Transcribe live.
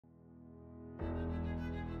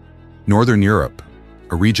Northern Europe,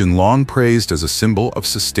 a region long praised as a symbol of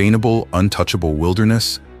sustainable, untouchable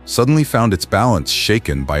wilderness, suddenly found its balance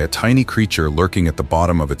shaken by a tiny creature lurking at the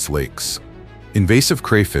bottom of its lakes. Invasive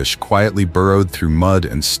crayfish quietly burrowed through mud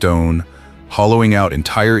and stone, hollowing out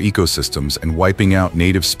entire ecosystems and wiping out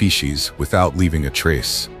native species without leaving a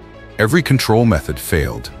trace. Every control method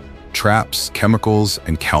failed. Traps, chemicals,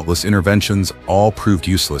 and countless interventions all proved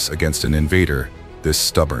useless against an invader this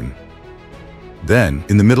stubborn. Then,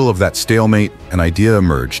 in the middle of that stalemate, an idea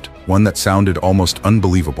emerged, one that sounded almost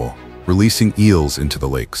unbelievable: releasing eels into the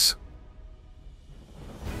lakes.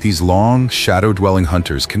 These long, shadow-dwelling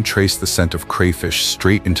hunters can trace the scent of crayfish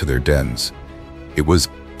straight into their dens. It was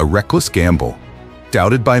a reckless gamble,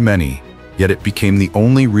 doubted by many, yet it became the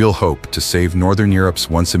only real hope to save Northern Europe's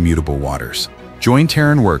once immutable waters. Join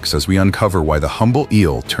Terran Works as we uncover why the humble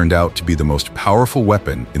eel turned out to be the most powerful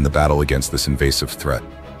weapon in the battle against this invasive threat.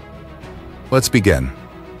 Let's begin.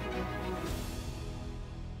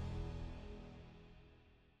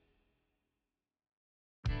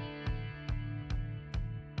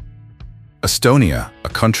 Estonia, a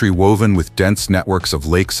country woven with dense networks of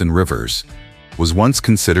lakes and rivers, was once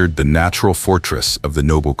considered the natural fortress of the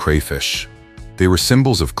noble crayfish. They were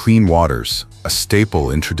symbols of clean waters, a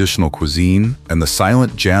staple in traditional cuisine, and the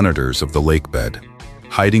silent janitors of the lakebed,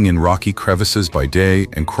 hiding in rocky crevices by day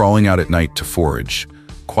and crawling out at night to forage,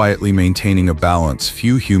 quietly maintaining a balance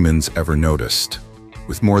few humans ever noticed.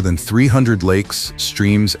 With more than 300 lakes,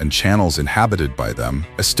 streams, and channels inhabited by them,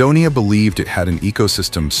 Estonia believed it had an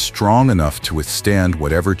ecosystem strong enough to withstand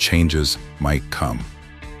whatever changes might come.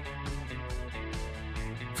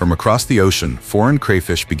 From across the ocean, foreign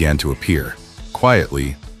crayfish began to appear,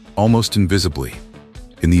 quietly, almost invisibly.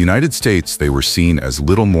 In the United States, they were seen as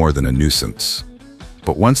little more than a nuisance.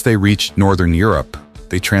 But once they reached Northern Europe,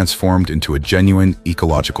 they transformed into a genuine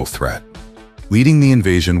ecological threat. Leading the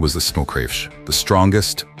invasion was the snow crayfish, the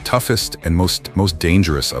strongest, toughest, and most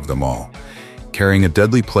dangerous of them all, carrying a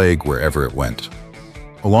deadly plague wherever it went.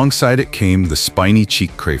 Alongside it came the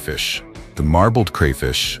spiny-cheeked crayfish, the marbled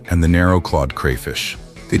crayfish, and the narrow-clawed crayfish.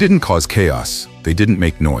 They didn't cause chaos, they didn't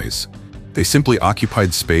make noise. They simply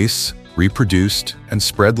occupied space, reproduced, and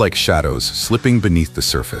spread like shadows, slipping beneath the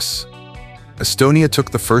surface. Estonia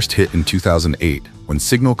took the first hit in 2008 when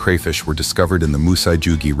signal crayfish were discovered in the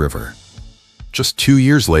Musajugi River. Just 2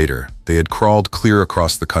 years later, they had crawled clear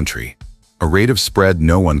across the country, a rate of spread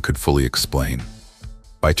no one could fully explain.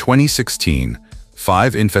 By 2016,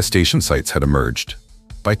 5 infestation sites had emerged.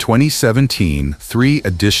 By 2017, 3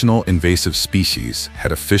 additional invasive species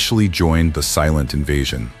had officially joined the silent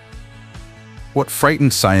invasion. What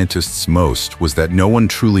frightened scientists most was that no one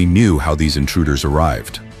truly knew how these intruders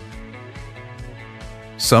arrived.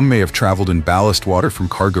 Some may have traveled in ballast water from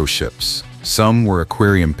cargo ships. Some were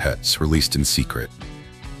aquarium pets released in secret.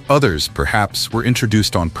 Others, perhaps, were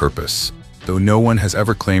introduced on purpose, though no one has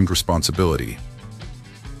ever claimed responsibility.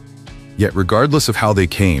 Yet regardless of how they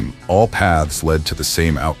came, all paths led to the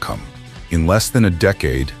same outcome. In less than a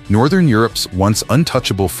decade, Northern Europe's once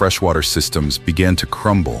untouchable freshwater systems began to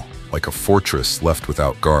crumble like a fortress left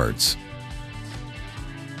without guards.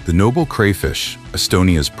 The noble crayfish,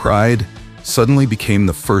 Estonia's pride, suddenly became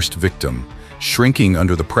the first victim, shrinking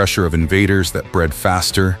under the pressure of invaders that bred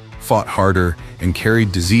faster, fought harder, and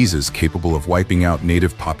carried diseases capable of wiping out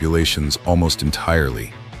native populations almost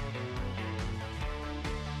entirely.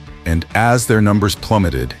 And as their numbers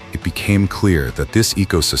plummeted, it became clear that this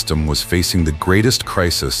ecosystem was facing the greatest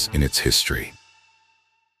crisis in its history.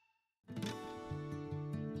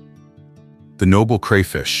 The noble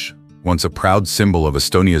crayfish, once a proud symbol of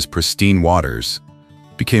Estonia's pristine waters,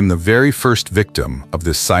 became the very first victim of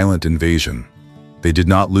this silent invasion. They did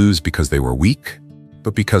not lose because they were weak,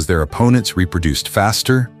 but because their opponents reproduced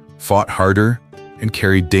faster, fought harder, and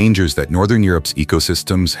carried dangers that Northern Europe's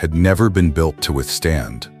ecosystems had never been built to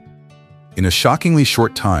withstand. In a shockingly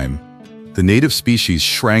short time, the native species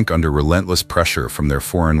shrank under relentless pressure from their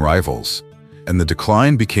foreign rivals, and the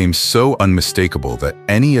decline became so unmistakable that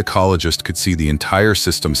any ecologist could see the entire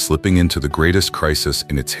system slipping into the greatest crisis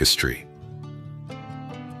in its history.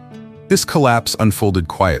 This collapse unfolded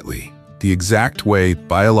quietly, the exact way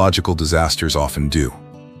biological disasters often do.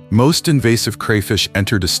 Most invasive crayfish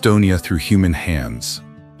entered Estonia through human hands.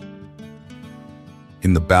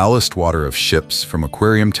 In the ballast water of ships, from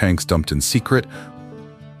aquarium tanks dumped in secret,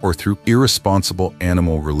 or through irresponsible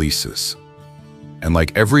animal releases. And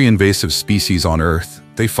like every invasive species on Earth,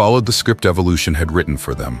 they followed the script evolution had written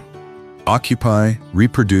for them. Occupy,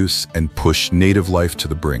 reproduce, and push native life to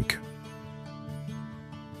the brink.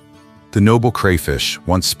 The noble crayfish,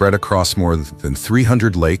 once spread across more than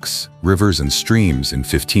 300 lakes, rivers, and streams in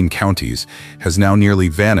 15 counties, has now nearly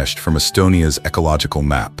vanished from Estonia's ecological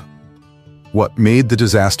map. What made the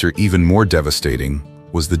disaster even more devastating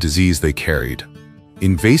was the disease they carried.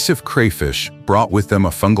 Invasive crayfish brought with them a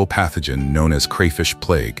fungal pathogen known as crayfish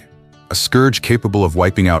plague, a scourge capable of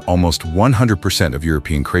wiping out almost 100% of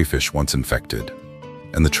European crayfish once infected.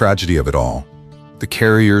 And the tragedy of it all, the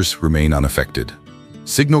carriers remain unaffected.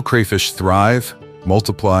 Signal crayfish thrive,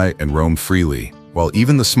 multiply, and roam freely, while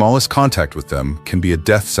even the smallest contact with them can be a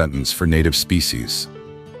death sentence for native species.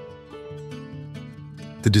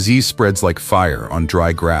 The disease spreads like fire on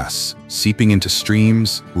dry grass, seeping into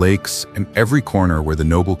streams, lakes, and every corner where the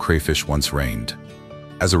noble crayfish once reigned.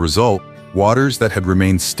 As a result, waters that had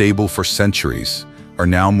remained stable for centuries are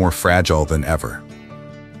now more fragile than ever.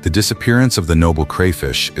 The disappearance of the noble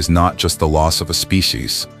crayfish is not just the loss of a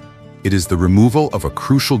species. It is the removal of a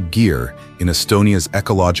crucial gear in Estonia's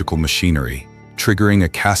ecological machinery, triggering a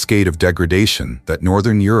cascade of degradation that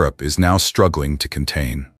Northern Europe is now struggling to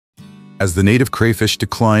contain. As the native crayfish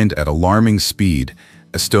declined at alarming speed,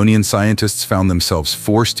 Estonian scientists found themselves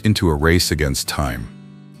forced into a race against time.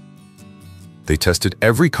 They tested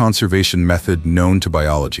every conservation method known to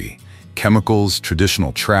biology: chemicals,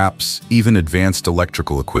 traditional traps, even advanced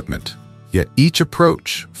electrical equipment. Yet each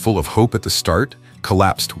approach, full of hope at the start,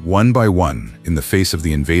 collapsed one by one in the face of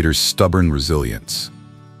the invaders' stubborn resilience.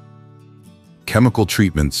 Chemical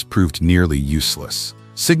treatments proved nearly useless.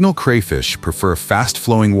 Signal crayfish prefer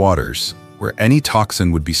fast-flowing waters, where any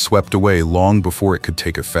toxin would be swept away long before it could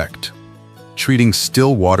take effect. Treating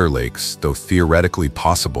still water lakes, though theoretically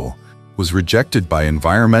possible, was rejected by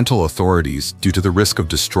environmental authorities due to the risk of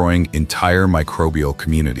destroying entire microbial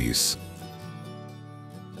communities.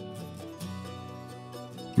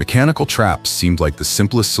 Mechanical traps seemed like the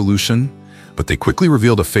simplest solution, but they quickly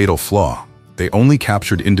revealed a fatal flaw. They only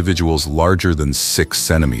captured individuals larger than 6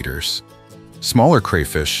 centimeters. Smaller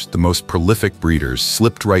crayfish, the most prolific breeders,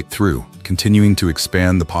 slipped right through, continuing to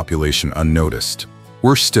expand the population unnoticed.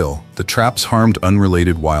 Worse still, the traps harmed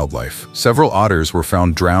unrelated wildlife. Several otters were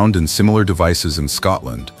found drowned in similar devices in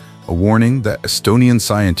Scotland, a warning that Estonian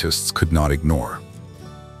scientists could not ignore.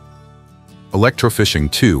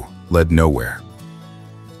 Electrofishing, too, led nowhere.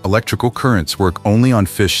 Electrical currents work only on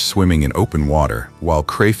fish swimming in open water, while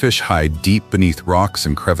crayfish hide deep beneath rocks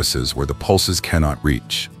and crevices where the pulses cannot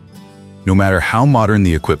reach. No matter how modern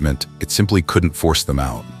the equipment, it simply couldn't force them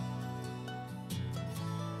out.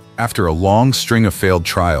 After a long string of failed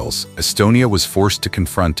trials, Estonia was forced to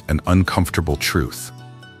confront an uncomfortable truth.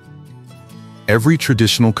 Every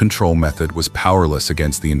traditional control method was powerless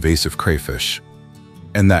against the invasive crayfish.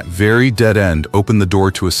 And that very dead end opened the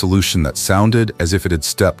door to a solution that sounded as if it had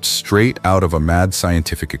stepped straight out of a mad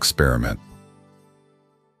scientific experiment.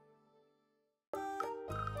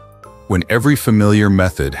 When every familiar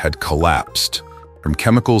method had collapsed, from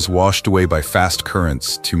chemicals washed away by fast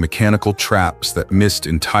currents to mechanical traps that missed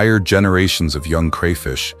entire generations of young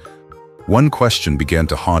crayfish, one question began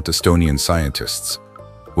to haunt Estonian scientists.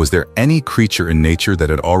 Was there any creature in nature that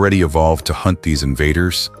had already evolved to hunt these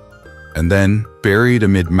invaders? And then, buried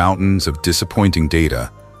amid mountains of disappointing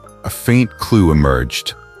data, a faint clue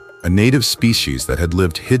emerged. A native species that had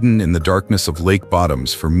lived hidden in the darkness of lake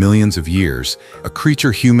bottoms for millions of years, a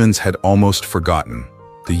creature humans had almost forgotten: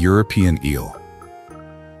 the European eel.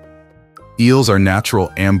 Eels are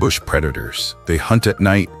natural ambush predators. They hunt at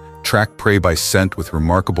night, track prey by scent with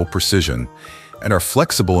remarkable precision, and are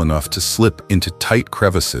flexible enough to slip into tight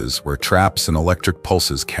crevices where traps and electric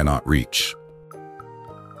pulses cannot reach.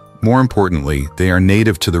 More importantly, they are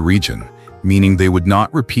native to the region, meaning they would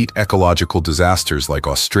not repeat ecological disasters like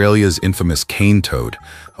Australia's infamous cane toad,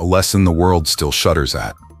 a lesson the world still shudders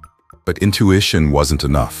at. But intuition wasn't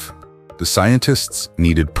enough. The scientists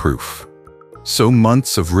needed proof. So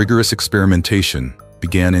months of rigorous experimentation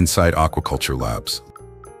began inside aquaculture labs.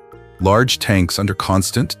 Large tanks under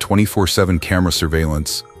constant 24/7 camera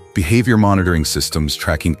surveillance, behavior monitoring systems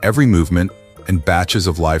tracking every movement, and batches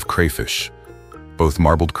of live crayfish, both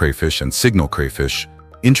marbled crayfish and signal crayfish,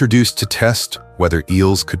 introduced to test whether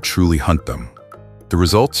eels could truly hunt them. The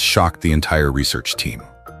results shocked the entire research team.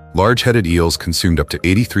 Large-headed eels consumed up to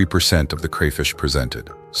 83% of the crayfish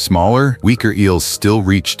presented. Smaller, weaker eels still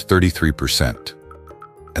reached 33%.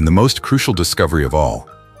 And the most crucial discovery of all,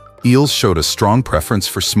 eels showed a strong preference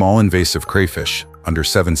for small invasive crayfish, under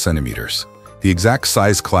 7 centimeters, the exact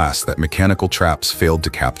size class that mechanical traps failed to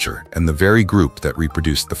capture, and the very group that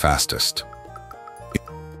reproduced the fastest.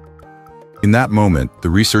 In that moment, the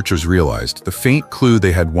researchers realized the faint clue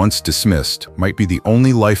they had once dismissed might be the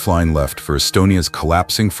only lifeline left for Estonia's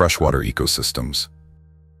collapsing freshwater ecosystems.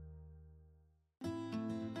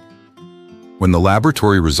 When the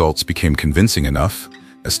laboratory results became convincing enough,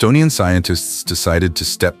 Estonian scientists decided to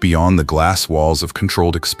step beyond the glass walls of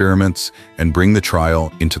controlled experiments and bring the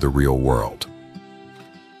trial into the real world.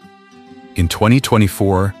 In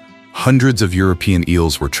 2024, hundreds of European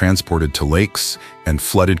eels were transported to lakes and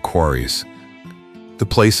flooded quarries, the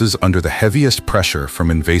places under the heaviest pressure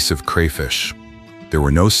from invasive crayfish. There were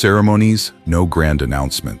no ceremonies, no grand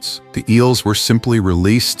announcements. The eels were simply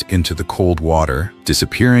released into the cold water,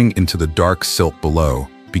 disappearing into the dark silt below,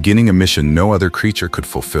 beginning a mission no other creature could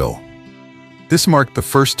fulfill. This marked the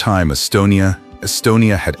first time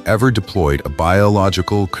Estonia had ever deployed a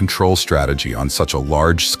biological control strategy on such a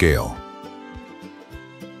large scale.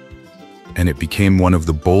 And it became one of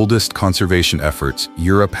the boldest conservation efforts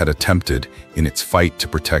Europe had attempted in its fight to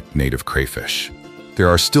protect native crayfish. There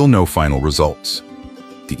are still no final results.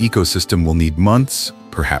 The ecosystem will need months,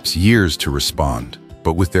 perhaps years, to respond.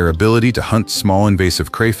 But with their ability to hunt small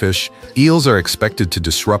invasive crayfish, eels are expected to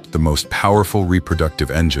disrupt the most powerful reproductive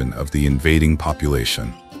engine of the invading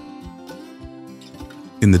population.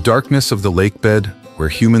 In the darkness of the lakebed, where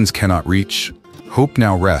humans cannot reach, hope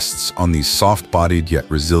now rests on these soft-bodied yet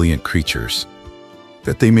resilient creatures.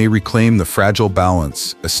 That they may reclaim the fragile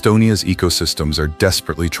balance Estonia's ecosystems are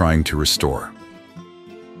desperately trying to restore.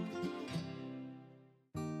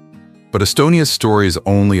 But Estonia's story is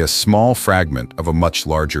only a small fragment of a much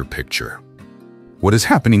larger picture. What is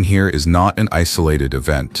happening here is not an isolated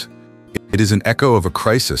event. It is an echo of a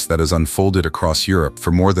crisis that has unfolded across Europe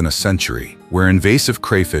for more than a century, where invasive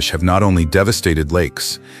crayfish have not only devastated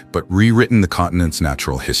lakes, but rewritten the continent's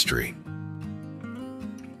natural history.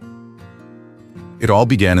 It all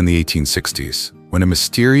began in the 1860s, when a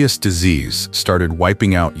mysterious disease started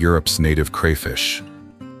wiping out Europe's native crayfish.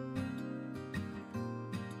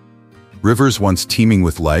 Rivers once teeming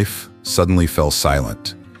with life suddenly fell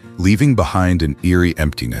silent, leaving behind an eerie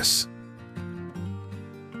emptiness.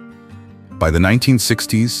 By the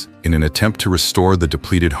 1960s, in an attempt to restore the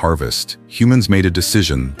depleted harvest, humans made a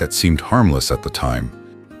decision that seemed harmless at the time,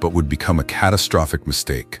 but would become a catastrophic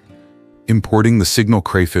mistake. Importing the signal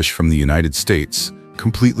crayfish from the United States,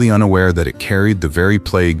 completely unaware that it carried the very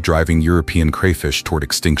plague driving European crayfish toward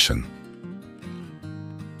extinction.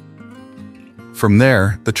 From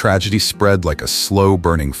there, the tragedy spread like a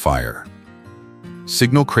slow-burning fire.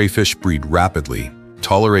 Signal crayfish breed rapidly,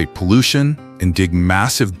 tolerate pollution, and dig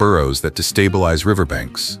massive burrows that destabilize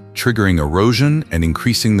riverbanks, triggering erosion and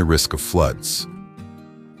increasing the risk of floods.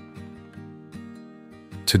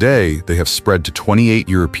 Today, they have spread to 28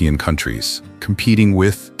 European countries, competing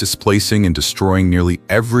with, displacing, and destroying nearly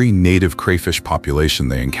every native crayfish population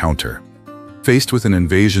they encounter. Faced with an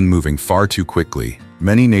invasion moving far too quickly,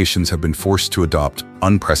 many nations have been forced to adopt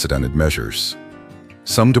unprecedented measures.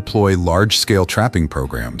 Some deploy large-scale trapping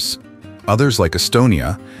programs. Others, like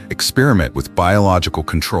Estonia, experiment with biological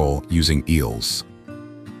control using eels.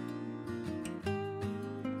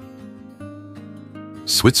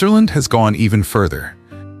 Switzerland has gone even further,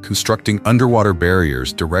 constructing underwater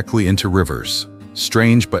barriers directly into rivers,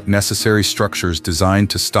 strange but necessary structures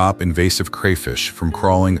designed to stop invasive crayfish from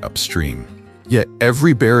crawling upstream. Yet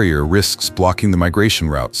every barrier risks blocking the migration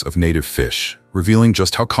routes of native fish, revealing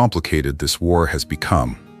just how complicated this war has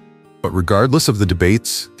become. But regardless of the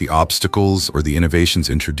debates, the obstacles, or the innovations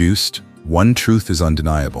introduced, one truth is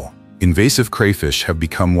undeniable. Invasive crayfish have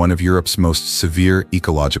become one of Europe's most severe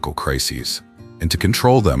ecological crises. And to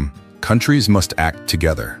control them, countries must act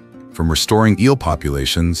together. From restoring eel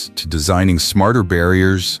populations, to designing smarter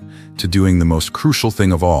barriers, to doing the most crucial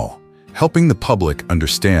thing of all, helping the public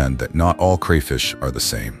understand that not all crayfish are the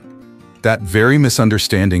same. That very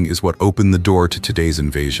misunderstanding is what opened the door to today's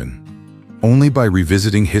invasion. Only by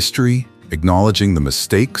revisiting history, acknowledging the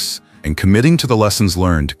mistakes, and committing to the lessons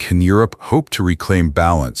learned can Europe hope to reclaim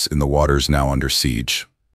balance in the waters now under siege.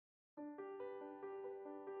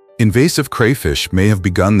 Invasive crayfish may have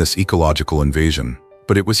begun this ecological invasion,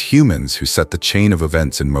 but it was humans who set the chain of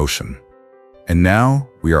events in motion. And now,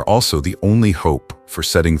 we are also the only hope for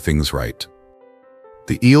setting things right.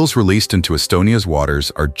 The eels released into Estonia's waters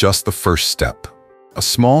are just the first step. A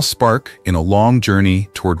small spark in a long journey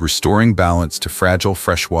toward restoring balance to fragile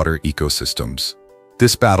freshwater ecosystems.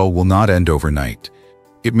 This battle will not end overnight.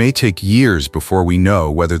 It may take years before we know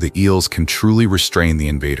whether the eels can truly restrain the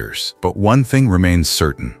invaders. But one thing remains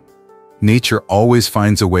certain. Nature always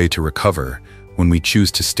finds a way to recover when we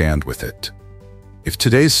choose to stand with it. If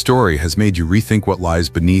today's story has made you rethink what lies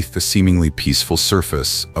beneath the seemingly peaceful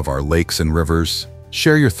surface of our lakes and rivers,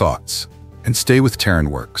 share your thoughts and stay with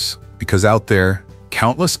Terran Works, because out there,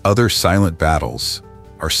 countless other silent battles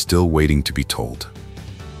are still waiting to be told.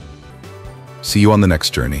 See you on the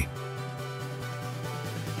next journey.